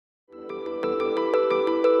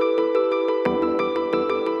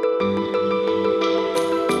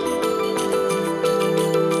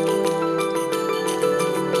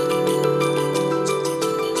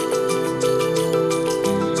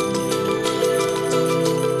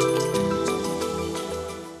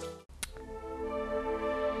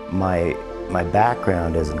My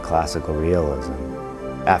background is in classical realism.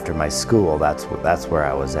 After my school, that's where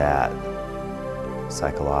I was at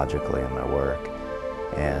psychologically in my work,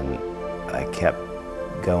 and I kept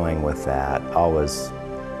going with that, always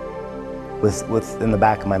with in the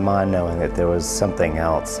back of my mind knowing that there was something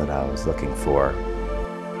else that I was looking for.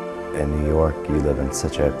 In New York, you live in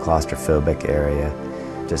such a claustrophobic area,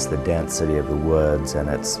 just the density of the woods, and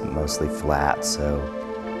it's mostly flat, so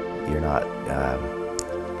you're not,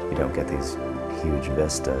 you don't get these huge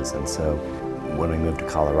vistas. And so when we moved to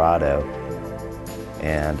Colorado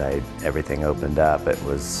and everything opened up, it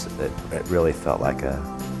really felt like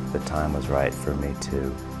the time was right for me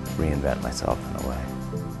to reinvent myself in a way.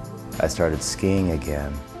 I started skiing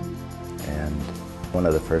again, and one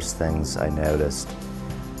of the first things I noticed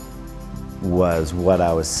was what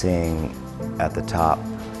I was seeing at the top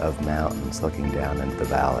of mountains looking down into the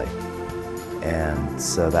valley. And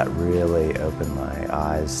so that really opened my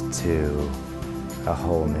eyes to a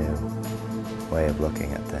whole new way of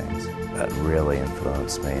looking at things. That really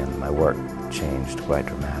influenced me, and my work changed quite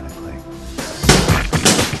dramatically.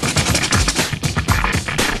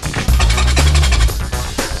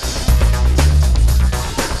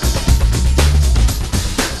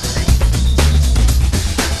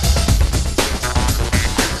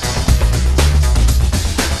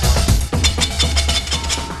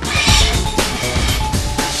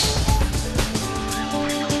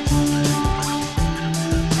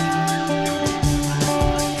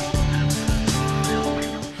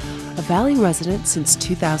 Valley resident since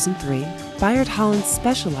 2003, Bayard Hollins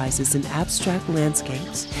specializes in abstract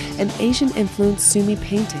landscapes and Asian-influenced Sumi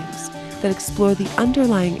paintings that explore the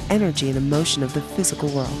underlying energy and emotion of the physical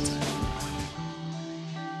world.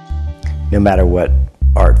 No matter what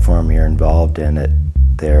art form you're involved in,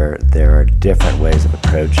 there are different ways of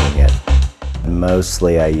approaching it.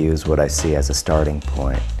 Mostly I use what I see as a starting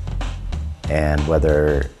point, and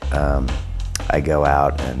whether I go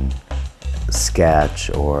out and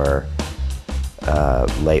sketch or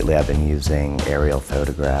lately I've been using aerial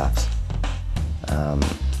photographs.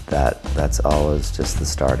 That's always just the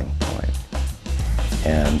starting point.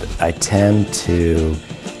 And I tend to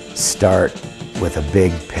start with a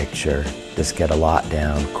big picture, just get a lot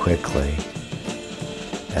down quickly,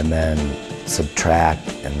 and then subtract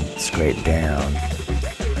and scrape down.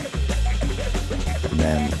 And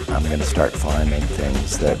then I'm going to start finding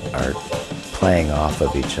things that are playing off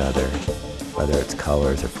of each other, whether it's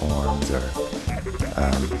colors or forms or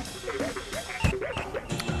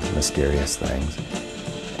mysterious things.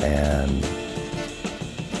 And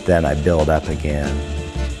then I build up again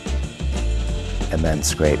and then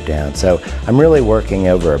scrape down. So I'm really working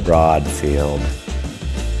over a broad field,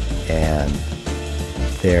 and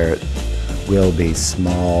there will be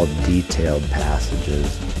small detailed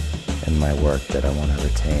passages in my work that I want to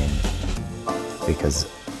retain, because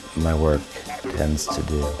my work tends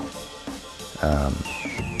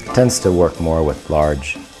to work more with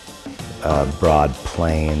large, broad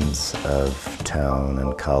planes of tone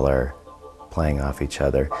and color playing off each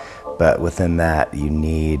other. But within that, you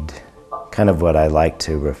need kind of what I like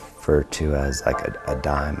to refer to as like a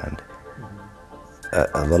diamond.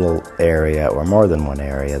 A little area, or more than one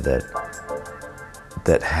area,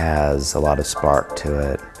 that has a lot of spark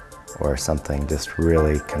to it, or something just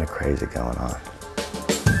really kind of crazy going on.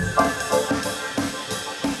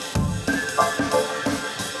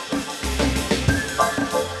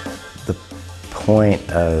 The point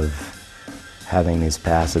of having these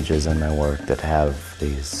passages in my work that have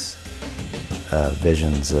these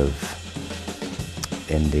visions of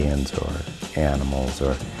Indians or animals,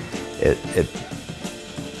 or it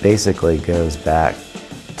basically goes back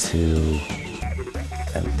to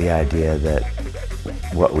the idea that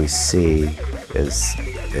what we see is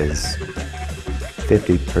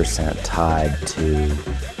 50% tied to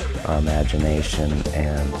our imagination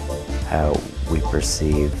and how we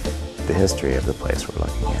perceive the history of the place we're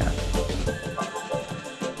looking at.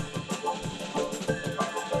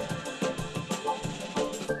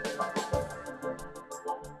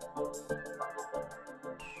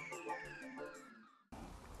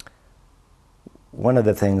 One of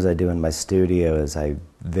the things I do in my studio is I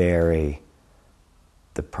vary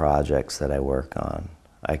the projects that I work on.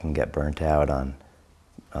 I can get burnt out on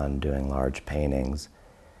doing large paintings,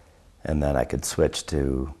 and then I could switch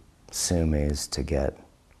to Sumis to get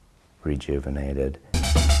rejuvenated.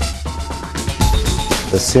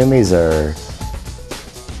 The Sumis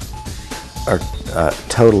are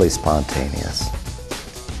totally spontaneous.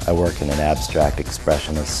 I work in an abstract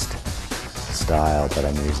expressionist style, but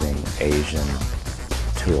I'm using Asian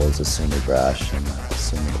tools, a Sumi brush and a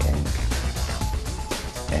Sumi ink.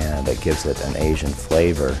 and it gives it an Asian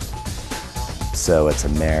flavor. So it's a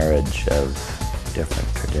marriage of different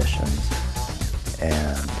traditions,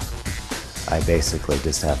 and I basically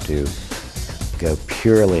just have to go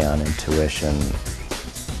purely on intuition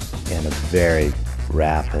in a very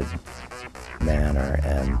rapid manner,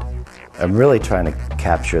 and I'm really trying to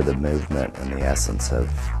capture the movement and the essence of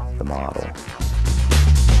the model.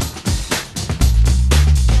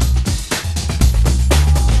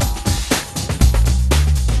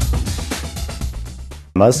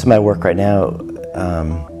 Most of my work right now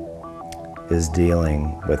is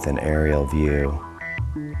dealing with an aerial view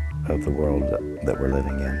of the world that we're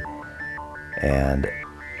living in. And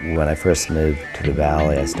when I first moved to the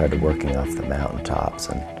valley, I started working off the mountaintops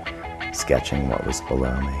and sketching what was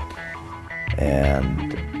below me.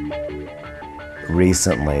 And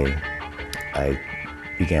recently, I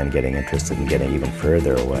began getting interested in getting even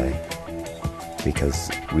further away,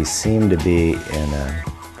 because we seem to be in a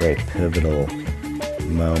very pivotal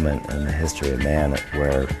moment in the history of man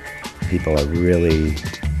where people are really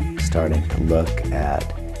starting to look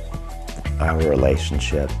at our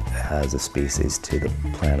relationship as a species to the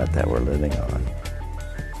planet that we're living on.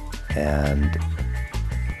 And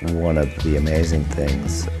one of the amazing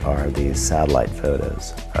things are these satellite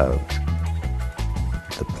photos of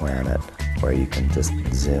the planet, where you can just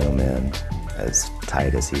zoom in as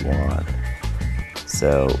tight as you want.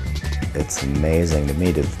 So it's amazing to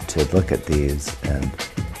me to look at these and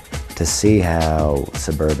to see how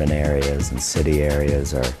suburban areas and city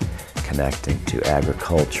areas are connecting to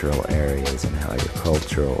agricultural areas, and how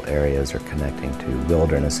agricultural areas are connecting to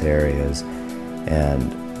wilderness areas.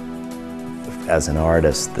 And as an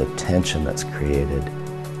artist, the tension that's created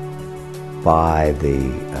by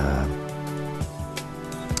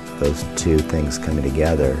those two things coming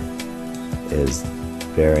together is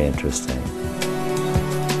very interesting.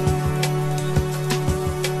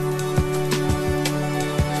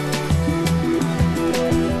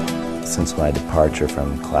 Since my departure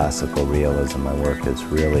from classical realism, my work is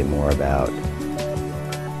really more about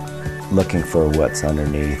looking for what's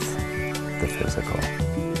underneath the physical.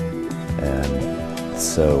 And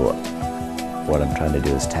so what I'm trying to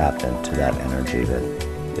do is tap into that energy that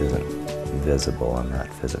isn't visible in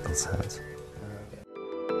that physical sense.